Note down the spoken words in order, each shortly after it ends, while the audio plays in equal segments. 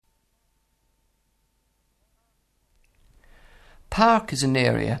Park is an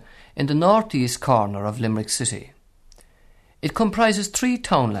area in the northeast corner of Limerick City. It comprises 3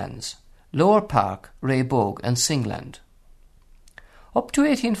 townlands, Lower Park, Raybogue and Singland. Up to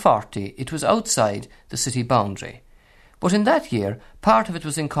 1840 it was outside the city boundary, but in that year part of it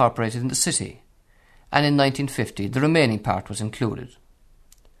was incorporated in the city, and in 1950 the remaining part was included.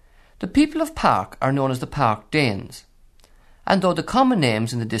 The people of Park are known as the Park Danes, and though the common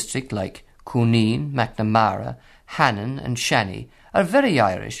names in the district like Cooneen, McNamara, Hannon and Shanny are very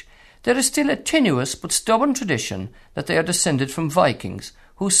Irish, there is still a tenuous but stubborn tradition that they are descended from Vikings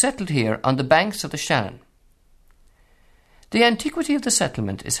who settled here on the banks of the Shannon. The antiquity of the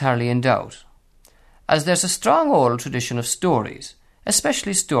settlement is hardly in doubt, as there's a strong oral tradition of stories,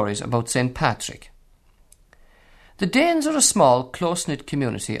 especially stories about St. Patrick. The Danes are a small, close-knit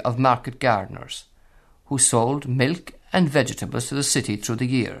community of market gardeners who sold milk and vegetables to the city through the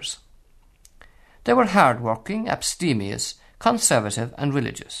years. They were hard-working, abstemious, conservative and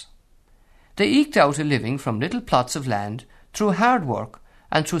religious. They eked out a living from little plots of land through hard work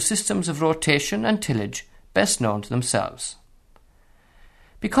and through systems of rotation and tillage best known to themselves.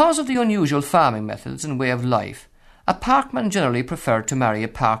 Because of the unusual farming methods and way of life, a parkman generally preferred to marry a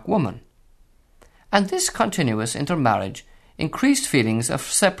park woman, and this continuous intermarriage increased feelings of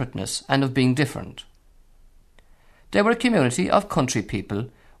separateness and of being different. They were a community of country people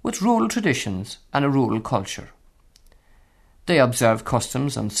with rural traditions and a rural culture. They observed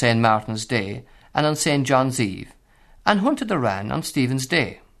customs on St. Martin's Day and on St. John's Eve, and hunted the ran on Stephen's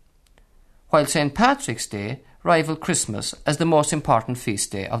Day, while St. Patrick's Day rivaled Christmas as the most important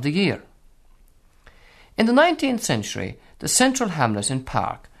feast day of the year. In the 19th century, the central hamlet in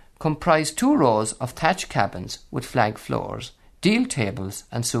Park comprised 2 rows of thatched cabins with flag floors, deal tables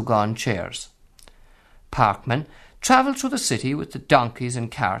and sugan chairs. Parkmen travelled through the city with the donkeys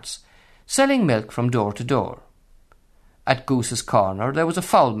and carts, selling milk from door to door. At Goose's Corner there was a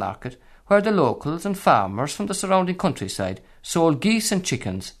fowl market where the locals and farmers from the surrounding countryside sold geese and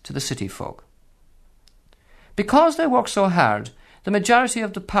chickens to the city folk. Because they worked so hard, the majority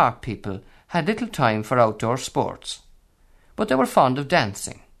of the Park people had little time for outdoor sports, but they were fond of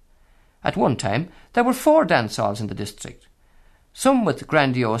dancing. At one time there were 4 dance halls in the district, some with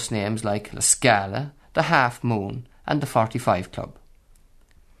grandiose names like La Scala, the Half Moon and the 45 Club.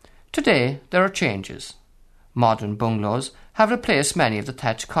 Today there are changes. Modern bungalows have replaced many of the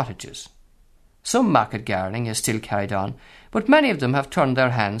thatched cottages. Some market gardening is still carried on, but many of them have turned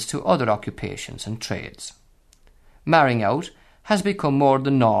their hands to other occupations and trades. Marrying out has become more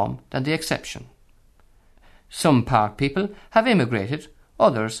the norm than the exception. Some Park people have immigrated,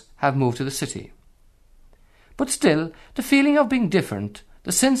 others have moved to the city. But still, the feeling of being different,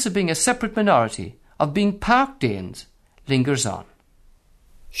 the sense of being a separate minority, of being Park Danes, lingers on.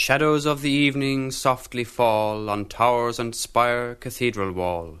 Shadows of the evening softly fall on towers and spire, cathedral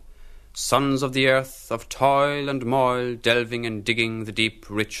wall. Sons of the earth, of toil and moil, delving and digging the deep,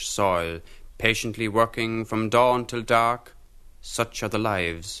 rich soil, patiently working from dawn till dark. Such are the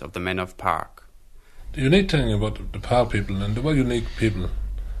lives of the men of Park. The unique thing about the Park people, and they were unique people,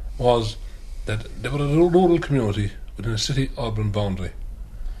 was that they were a rural community within a city-urban boundary.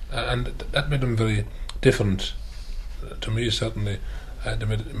 And that made them very different, to me certainly. They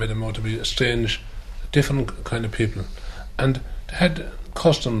made them out to be a strange, different kind of people. And they had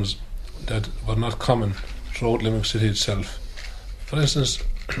customs that were not common throughout Limerick City itself. For instance,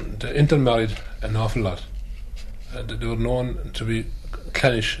 they intermarried an awful lot. They were known to be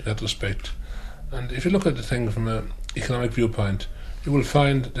clannish in that respect. And if you look at the thing from an economic viewpoint, you will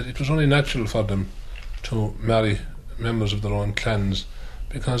find that it was only natural for them to marry members of their own clans,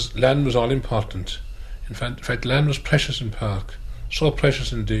 because land was all important. In fact, land was precious in Park, so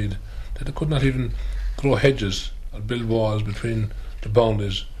precious indeed that they could not even grow hedges or build walls between the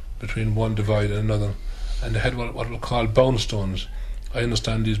boundaries, between one divide and another. And they had what were called boundstones. I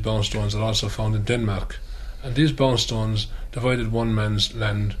understand these boundstones are also found in Denmark. And these boundstones divided one man's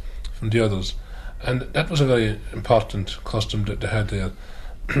land from the others. And that was a very important custom that they had there.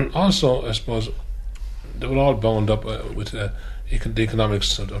 Also, I suppose, they were all bound up with the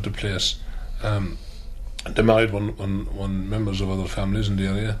economics of the place. They married one members of other families in the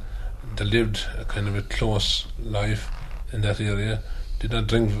area. They lived a kind of a close life in that area. Did not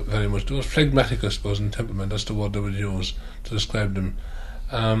drink very much. They were phlegmatic, I suppose, in temperament. That's the word they would use to describe them.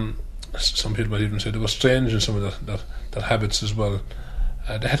 Some people might even say they were strange in some of their habits as well.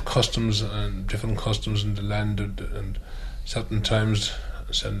 They had customs and different customs in the land, and certain times,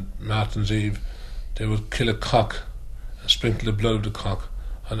 St. Martin's Eve, they would kill a cock and sprinkle the blood of the cock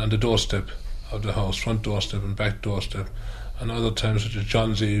on the doorstep of the house, front doorstep and back doorstep. And other times, such as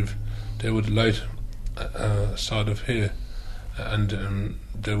John's Eve, they would light a sod of hay and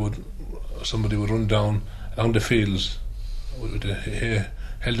somebody would run down along the fields with the hay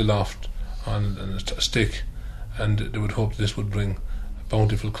held aloft on a stick, and they would hope this would bring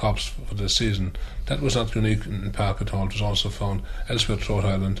bountiful crops for the season. That was not unique in Park at all. It was also found elsewhere throughout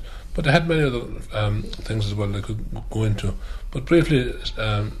Ireland, but they had many other things as well they could go into. But briefly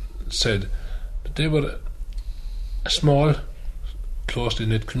said that they were a small, closely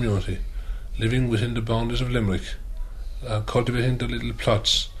knit community living within the boundaries of Limerick, cultivating their little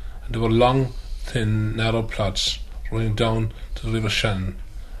plots, and there were long, thin, narrow plots running down to the River Shannon,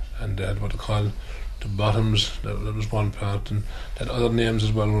 and they had what they call the bottoms. That was one part, and they had other names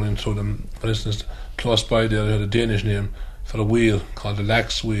as well running through them. For instance, close by there they had a Danish name for a weir called the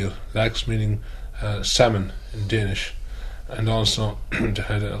Lax weir, lax meaning salmon in Danish, and also they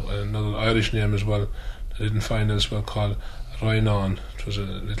had another Irish name as well that I didn't find elsewhere called Rhinon. It was a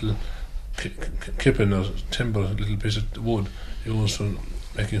little kippin or timber, a little piece of wood used for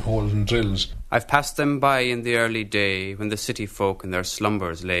making holes and drills. I've passed them by in the early day, when the city folk in their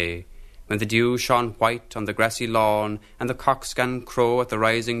slumbers lay, when the dew shone white on the grassy lawn, and the cocks 'gan crow at the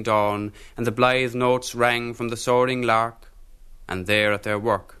rising dawn, and the blithe notes rang from the soaring lark, and there at their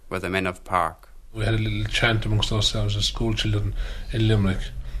work were the men of Park. We had a little chant amongst ourselves as school children in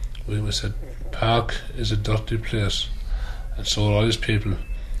Limerick. We said, Park is a dirty place, and so are all his people.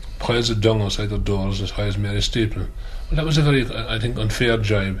 Piles of dung outside their doors as high as Mary Steeple. Well, that was a very, I think, unfair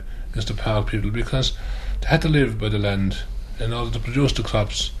jibe against the Park people, because they had to live by the land. In order to produce the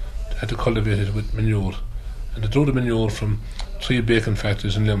crops, they had to cultivate it with manure. And they drew the manure from 3 bacon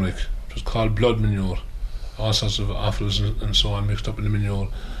factories in Limerick. It was called blood manure. All sorts of offals and so on mixed up in the manure.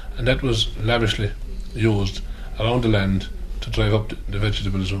 And that was lavishly used around the land to drive up the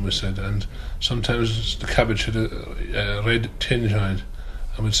vegetables, when we said. And sometimes the cabbage had a red tinge on it.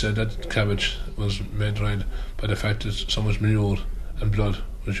 And we'd say that cabbage was made red by the fact that so much manure and blood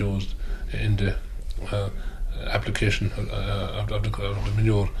was used in the application of the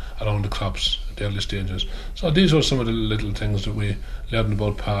manure around the crops at the early stages. So these were some of the little things that we learned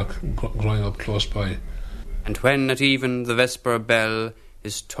about Park growing up close by. And when at even the vesper bell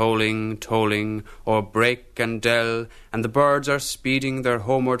is tolling, tolling, o'er brake and dell, and the birds are speeding their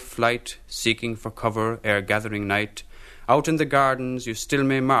homeward flight, seeking for cover ere gathering night, out in the gardens you still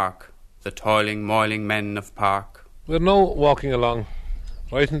may mark the toiling, moiling men of Park. We're now walking along,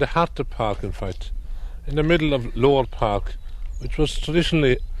 right in the heart of Park, in fact, in the middle of Lower Park, which was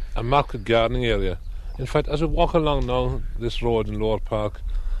traditionally a market gardening area. In fact, as we walk along now this road in Lower Park,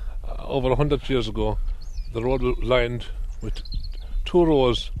 over 100 years ago, the road was lined with 2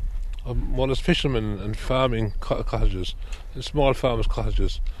 rows of more or less fishermen and farming cottages, and small farmers'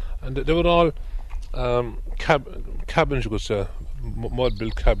 cottages, and they were all cabins, you could say,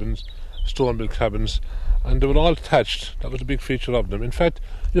 mud-built cabins, stone-built cabins, and they were all thatched. That was a big feature of them. In fact,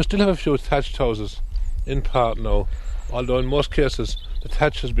 you still have a few thatched houses in Park now, although in most cases the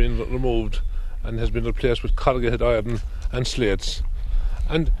thatch has been removed and has been replaced with corrugated iron and slates.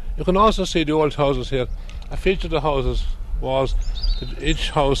 And you can also see the old houses here. A feature of the houses was that each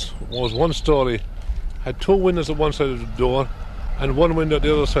house was 1 story, had 2 windows at one side of the door and 1 window at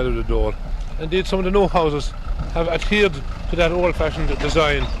the other side of the door. Indeed, some of the new houses have adhered to that old-fashioned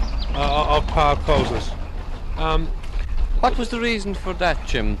design of Park houses. What was the reason for that,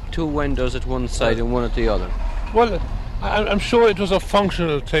 Jim? 2 windows at one side and 1 at the other? Well, I'm sure it was a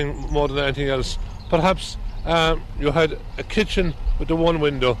functional thing more than anything else. Perhaps you had a kitchen with the 1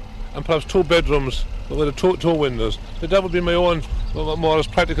 window and perhaps 2 bedrooms with the 2 windows. That would be my own more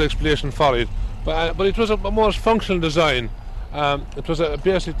practical explanation for it. But it was a more functional design. It was a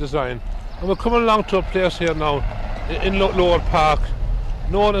basic design. And we're coming along to a place here now in Lower Park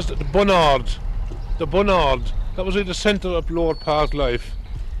known as the Bunard. The Bunard. That was really the centre of Lower Park life.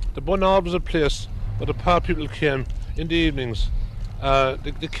 The Bunard was a place where the Park people came in the evenings.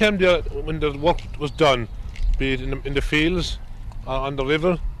 They came there when the work was done, be it in the fields, or on the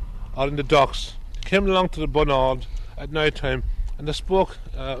river, or in the docks. They came along to the Bunard at night time and they spoke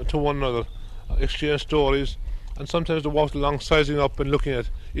to one another, exchanged stories, and sometimes they walked along sizing up and looking at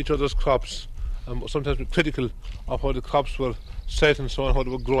each other's crops, and sometimes were critical of how the crops were set and so on, how they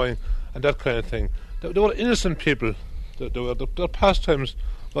were growing and that kind of thing. They were innocent people. Their pastimes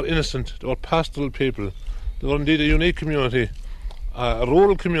were innocent. They were pastoral people. They were indeed a unique community, a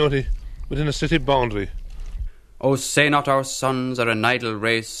rural community within a city boundary. Oh, say not our sons are an idle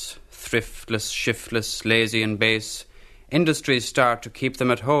race, thriftless, shiftless, lazy and base. Industries start to keep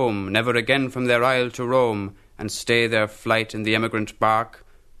them at home, never again from their isle to roam, and stay their flight in the emigrant bark,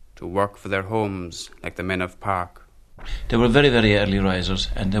 to work for their homes like the men of Park. They were very, very early risers,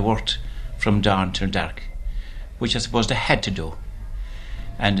 and they worked from dawn till dark. which I suppose they had to do.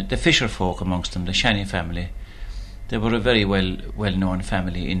 And the fisher folk amongst them, the Shanny family, they were a very well-known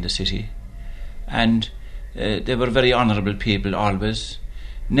family in the city. And they were very honourable people always,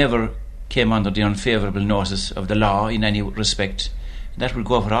 never came under the unfavourable notice of the law in any respect. That would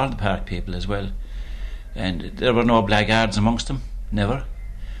go for all the park people as well. And there were no blackguards amongst them, never.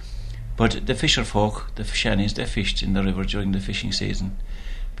 But the fisher folk, the Shannys, they fished in the river during the fishing season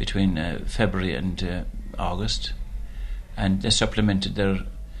between February and August, and they supplemented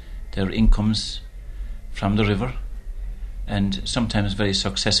their incomes from the river, and sometimes very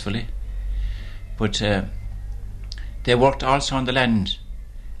successfully. But they worked also on the land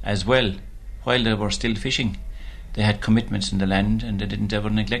as well while they were still fishing. They had commitments in the land and they didn't ever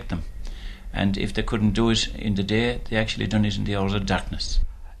neglect them. And if they couldn't do it in the day, they actually done it in the hours of darkness.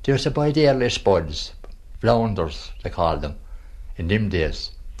 They used to buy the early spuds, flounders they called them, in them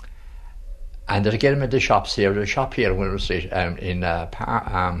days. And they'd get them at the shops here. The shop here in Street, in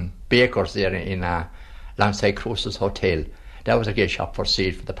Baker's there in alongside Cruise's Hotel. That was a great shop for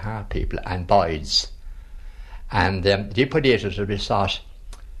seed for the park people, and Boyd's. And the potatoes would be sought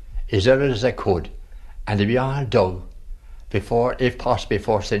as early as they could, and they'd be all dug before, if possible,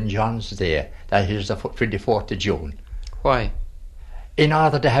 before St. John's Day. That is the 24th of June. Why? In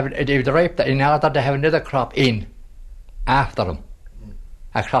order to have another crop in after them,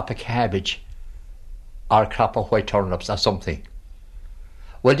 a crop of cabbage or a crop of white turnips or something.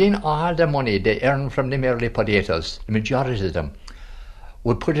 Well, then all the money they earned from them early potatoes, the majority of them,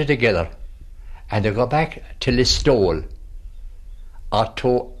 would put it together and they go back to Listowel or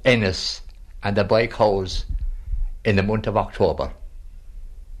to Ennis and they buy cows in the month of October.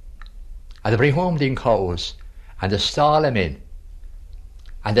 And they bring home them cows and they stall them in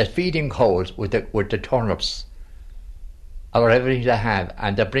and they feed them cows with the turnips or everything they have,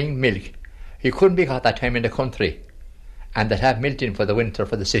 and they bring milk. You couldn't be got that time in the country, and they'd have milk in for the winter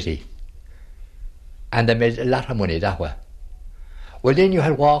for the city, and they made a lot of money that way. Well, then you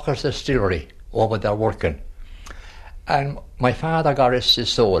had Walker's Distillery over there working, and my father, God rest his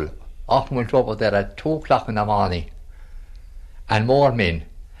soul, often went over there at 2 o'clock in the morning, and more men,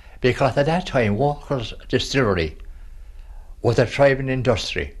 because at that time Walker's Distillery was a thriving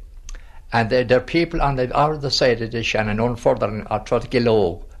industry, and there are people on the other side of the Shannon, on further or towards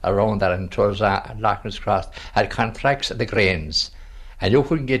Gillow, around there and towards Lochner's Cross, had contracts of the grains, and you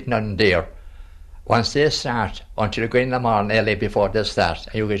couldn't get none there once they start until you go in the morning early before they start,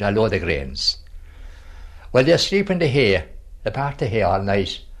 and you get a load of grains. Well, they sleep in the hay, they park the hay all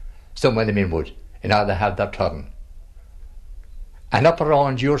night, some of them in wood, in order to have their turn. And up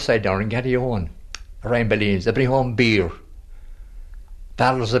around your side down in Garryowen, around Bellines, they bring home beer,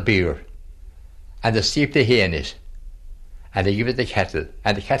 barrels of beer, and they steep the hay in it, and they give it the kettle,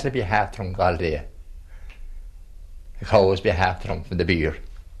 and the kettle be half drunk all day. The cows be half drunk from the beer.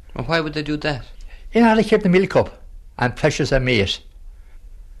 And why would they do that? You know, they keep the milk up, and precious and mate.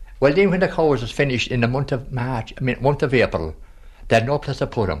 Well, then when the cows was finished in the month of month of April, they had no place to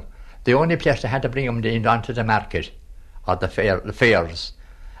put them. The only place they had to bring them in onto the market, or the fairs.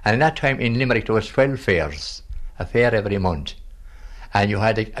 And in that time in Limerick there was 12 fairs, a fair every month. And you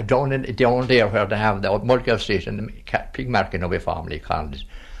had down there where they have the Mulgrave Street and the pig market, we formerly called it.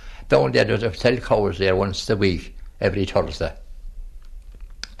 Down there was a sell cows there once a week, every Thursday.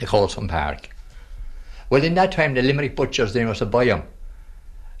 The cows from Park. Well, in that time the Limerick butchers, they used to buy them.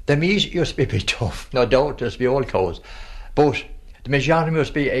 The meat used to be a bit tough, no doubt, there used to be old cows. But the majority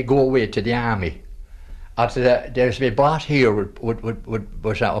must be go away to the army. Or to there used to be bought here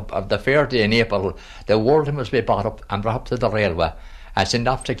of the fair day in April, the world must be bought up and brought up to the railway and sent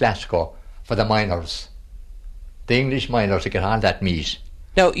off to Glasgow for the miners, the English miners, to get all that meat.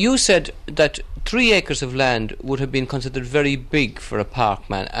 Now, you said that 3 acres of land would have been considered very big for a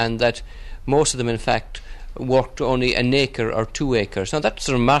parkman, and that most of them, in fact, worked only 1 acre or 2 acres. Now, that's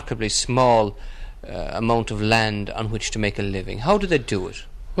a remarkably small amount of land on which to make a living. How do they do it?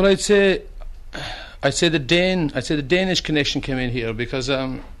 Well, I'd say the Danish connection came in here, because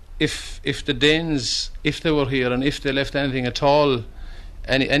if the Danes, if they were here and if they left anything at all,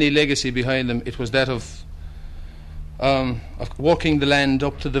 any legacy behind them, it was that of working the land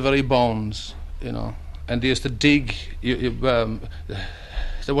up to the very bones, you know. And they used to dig. There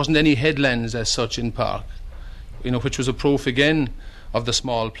wasn't any headlands as such in Park, you know, which was a proof again of the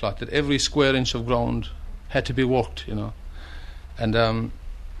small plot, that every square inch of ground had to be worked, you know. And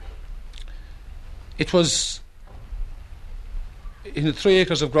it was in the 3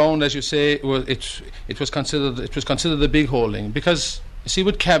 acres of ground, as you say, it was considered a big holding, because you see,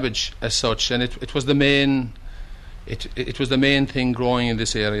 with cabbage as such, and it was the main thing growing in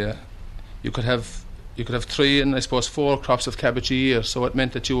this area. You could have you could have 3 and I suppose 4 crops of cabbage a year. So it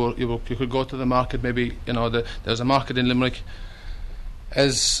meant that you could go to the market. Maybe there's a market in Limerick.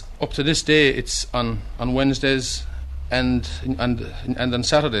 As up to this day, it's on Wednesdays and on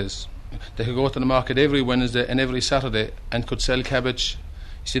Saturdays. They could go to the market every Wednesday and every Saturday and could sell cabbage.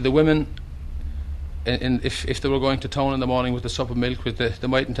 You see, the women, if they were going to town in the morning with a sup of milk, they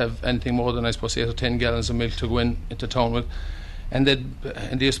mightn't have anything more than I suppose 8 or 10 gallons of milk to go into town with, and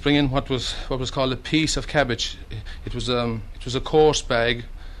they'd bring in what was called a piece of cabbage. It was a coarse bag,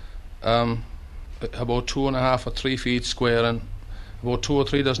 about 2.5 or 3 feet square, and about 2 or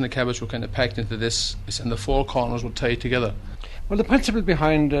 3 dozen of cabbage were kind of packed into this, and the 4 corners were tied together. Well, the principle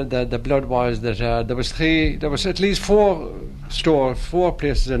behind the blood was that there was at least 4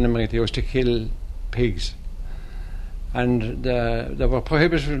 places in Limerick that used to kill pigs, and they were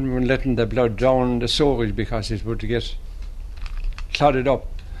prohibited from letting the blood down the sewage because it would get clouded up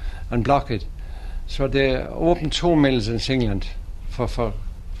and block it. So they opened 2 mills in England for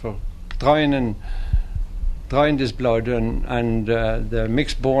drying this blood and the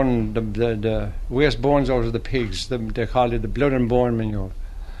mixed bone, the waste bones out of the pigs. They call it the blood and bone manure.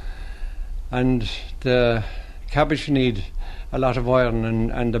 And the cabbage need a lot of iron,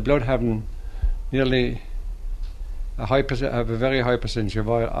 and the blood having nearly have a very high percentage of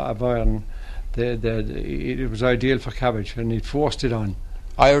iron. It was ideal for cabbage, and it forced it on.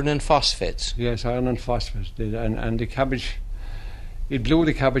 Iron and phosphates. Yes, iron and phosphates, and the cabbage, it blew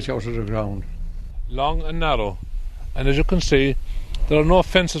the cabbage out of the ground. Long and narrow, and as you can see, there are no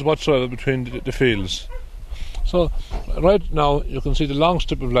fences whatsoever between the fields. So right now you can see the long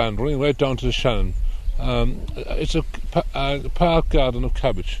strip of land running right down to the Shannon. It's a park garden of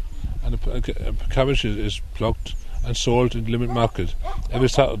cabbage, and the cabbage is plucked and sold in the Limerick market every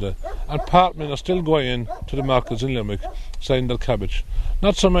Saturday, and parkmen are still going in to the markets in Limerick selling their cabbage.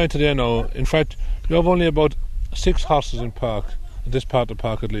 Not so many today now. In fact, you have only about 6 horses in park, in this part of the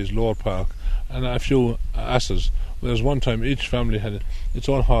park at least, Lower Park, and a few asses, whereas one time each family had its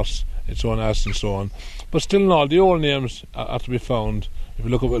own horse, its own ass and so on. But still in all, the old names are to be found. If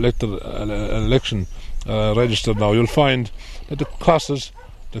you look up election registered now, you'll find that the Crosses,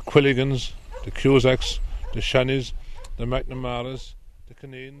 the Quilligans, the Cusacks, the Shannies, the McNamaras, the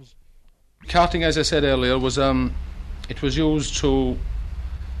Canines. Carting, as I said earlier, was it was used to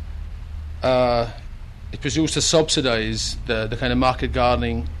subsidise the kind of market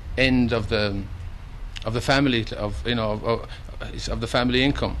gardening end of the family of the family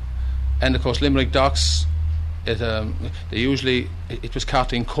income, and of course Limerick docks. It was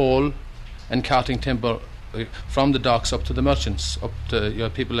carting coal and carting timber from the docks up to the merchants, up to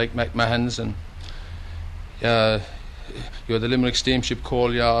people like McMahon's, and you had the Limerick Steamship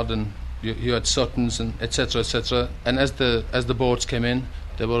Coal Yard, and you had Sutton's, and etc. And as the boats came in,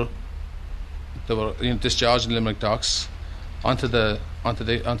 they were discharged in Limerick docks onto the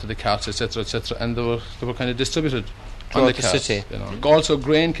carts, etc., and they were kind of distributed on the carts. City. Also,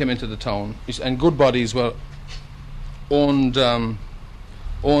 grain came into the town, and good bodies were owned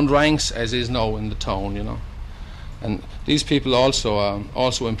ranks, as is now in the town, And these people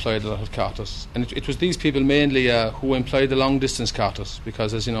also employed a lot of carters, and it was these people mainly who employed the long distance carters,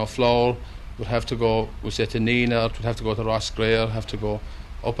 because, as you know, flour would have to go, we say, to Nina, it would have to go to Rossgrair, have to go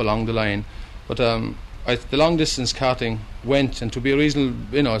up along the line. But the long distance carting went, and to be reasonable,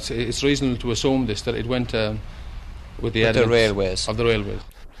 it's reasonable to assume that it went with the railways. Of the railways.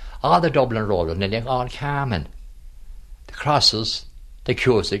 All the Dublin Road, and then all Carmen, the Crosses, the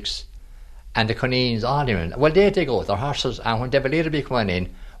Cusacks, and the Canines, all them. Well, they go with their horses, and when they were a little bit coming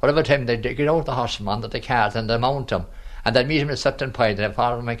in, whatever time they get out the horseman onto the cart, and they mount him, and they meet him at a certain point, and they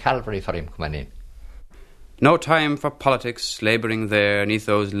form a cavalry for him coming in. No time for politics, labouring there, 'neath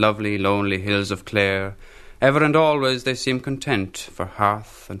those lovely, lonely hills of Clare. Ever and always they seem content, for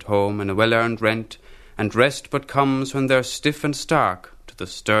hearth and home and a well-earned rent, and rest but comes when they're stiff and stark to the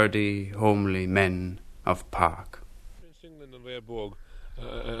sturdy, homely men of Park. In England and Rayburg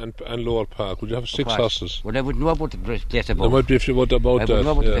and Lower Park, would you have 6 horses? Well, I would know about the place about. There might be a few about I would that.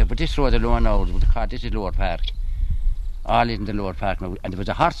 know about but this road alone now, this is Lower Park. All in the Lower Park now, and there was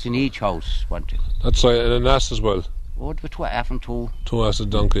a horse in each house, wasn't it? That's right, and an ass as well. Oh, there were often 2. 2 asses,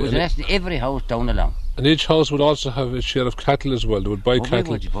 donkey. There was an ass in every house down along. And each house would also have a share of cattle as well. They would buy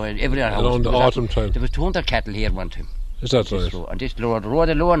cattle every house. around the autumn time. There was 200 cattle here one time. Is that right? And this road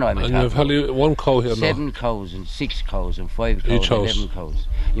alone now. And you have hardly 1 cow here 7 now. cows and 6 cows and 5 cows Each and house. 11 cows.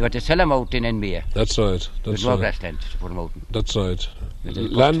 You had to sell them out in Enmere. That's right. With no grassland to put them out in. That's right.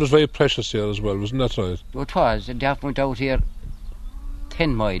 Land was very precious here as well, wasn't that right? It was, and they have went out here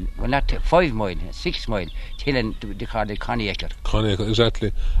 10 mile, well not 5 mile, 6 mile, till they call it Conacre. Conacre,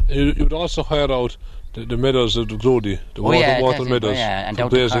 exactly. You would also hire out the meadows of the Glody, the water meadows, and for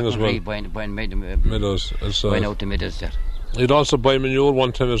out grazing as well. Meadows, going out the meadows there. You'd also buy manure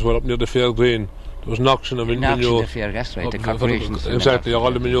one time as well up near the Fair Green. There was an auction of manure. The fair, that's right, the corporations. Exactly,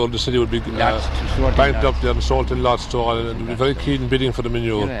 all the manure in the city would be banked up there and sold in lots to all, and they'd be very keen bidding for the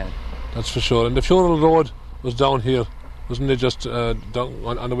manure. Yeah. That's for sure. And the funeral road was down here, wasn't it? Just down,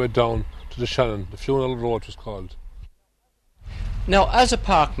 on the way down to the Shannon. The funeral road was called. Now, as a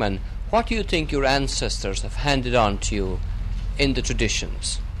parkman, what do you think your ancestors have handed on to you in the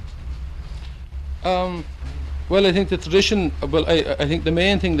traditions? Well, I think the tradition. Well, I think the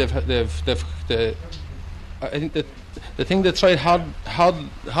main thing I think that the thing they tried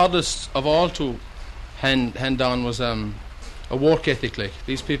hardest of all to hand down was a work ethic. Like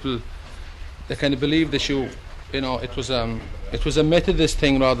these people, they kind of believed that it was a Methodist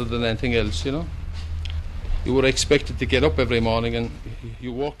thing rather than anything else. You know, you were expected to get up every morning and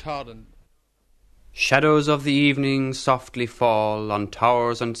you worked hard. And shadows of the evening softly fall on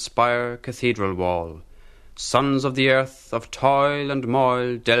towers and spire, cathedral wall. Sons of the earth, of toil and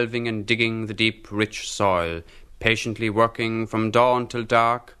moil, delving and digging the deep, rich soil, patiently working from dawn till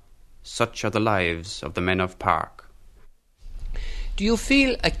dark, such are the lives of the men of Park. Do you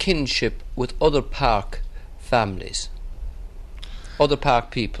feel a kinship with other Park families, other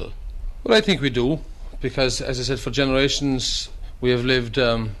Park people? Well, I think we do, because, as I said, for generations we have lived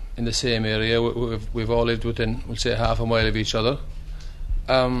in the same area. We've all lived within, we'll say, half a mile of each other.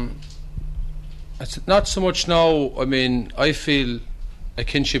 It's not so much now. I mean, I feel a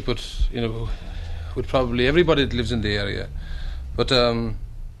kinship with probably everybody that lives in the area, but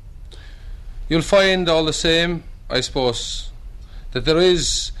you'll find all the same, I suppose, that there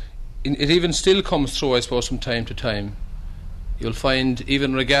is. It even still comes through, I suppose, from time to time. You'll find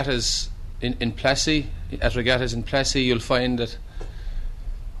even regattas in Plassey. At regattas in Plassey, you'll find that,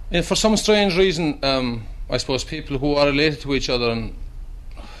 for some strange reason, I suppose people who are related to each other and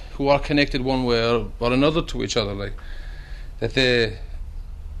who are connected one way or another to each other, like that they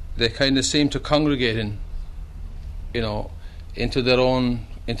kind of seem to congregate into their own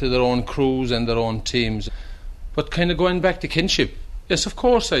crews and their own teams. But kind of going back to kinship, yes, of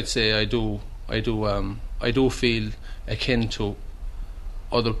course, I'd say I do feel akin to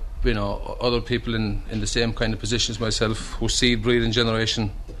other people in the same kind of positions myself, whose seed, breed and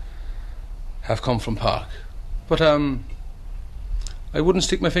generation have come from Park. But I wouldn't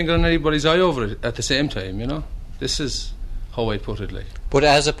stick my finger in anybody's eye over it at the same time, This is how I put it, like. But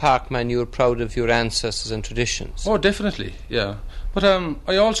as a Parkman, you're proud of your ancestors and traditions? Oh, definitely, yeah. But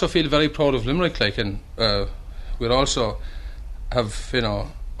I also feel very proud of Limerick, like, and we also have,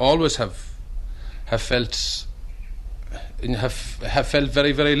 always have felt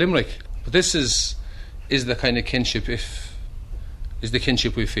very, very Limerick. But this is the kind of kinship, is the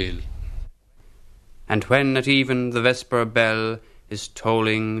kinship we feel. And when at even the vesper bell is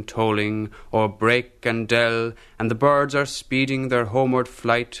tolling, o'er brake and dell, and the birds are speeding their homeward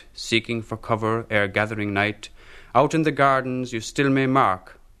flight, seeking for cover ere gathering night, out in the gardens you still may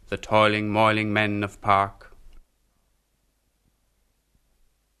mark the toiling, moiling men of Park.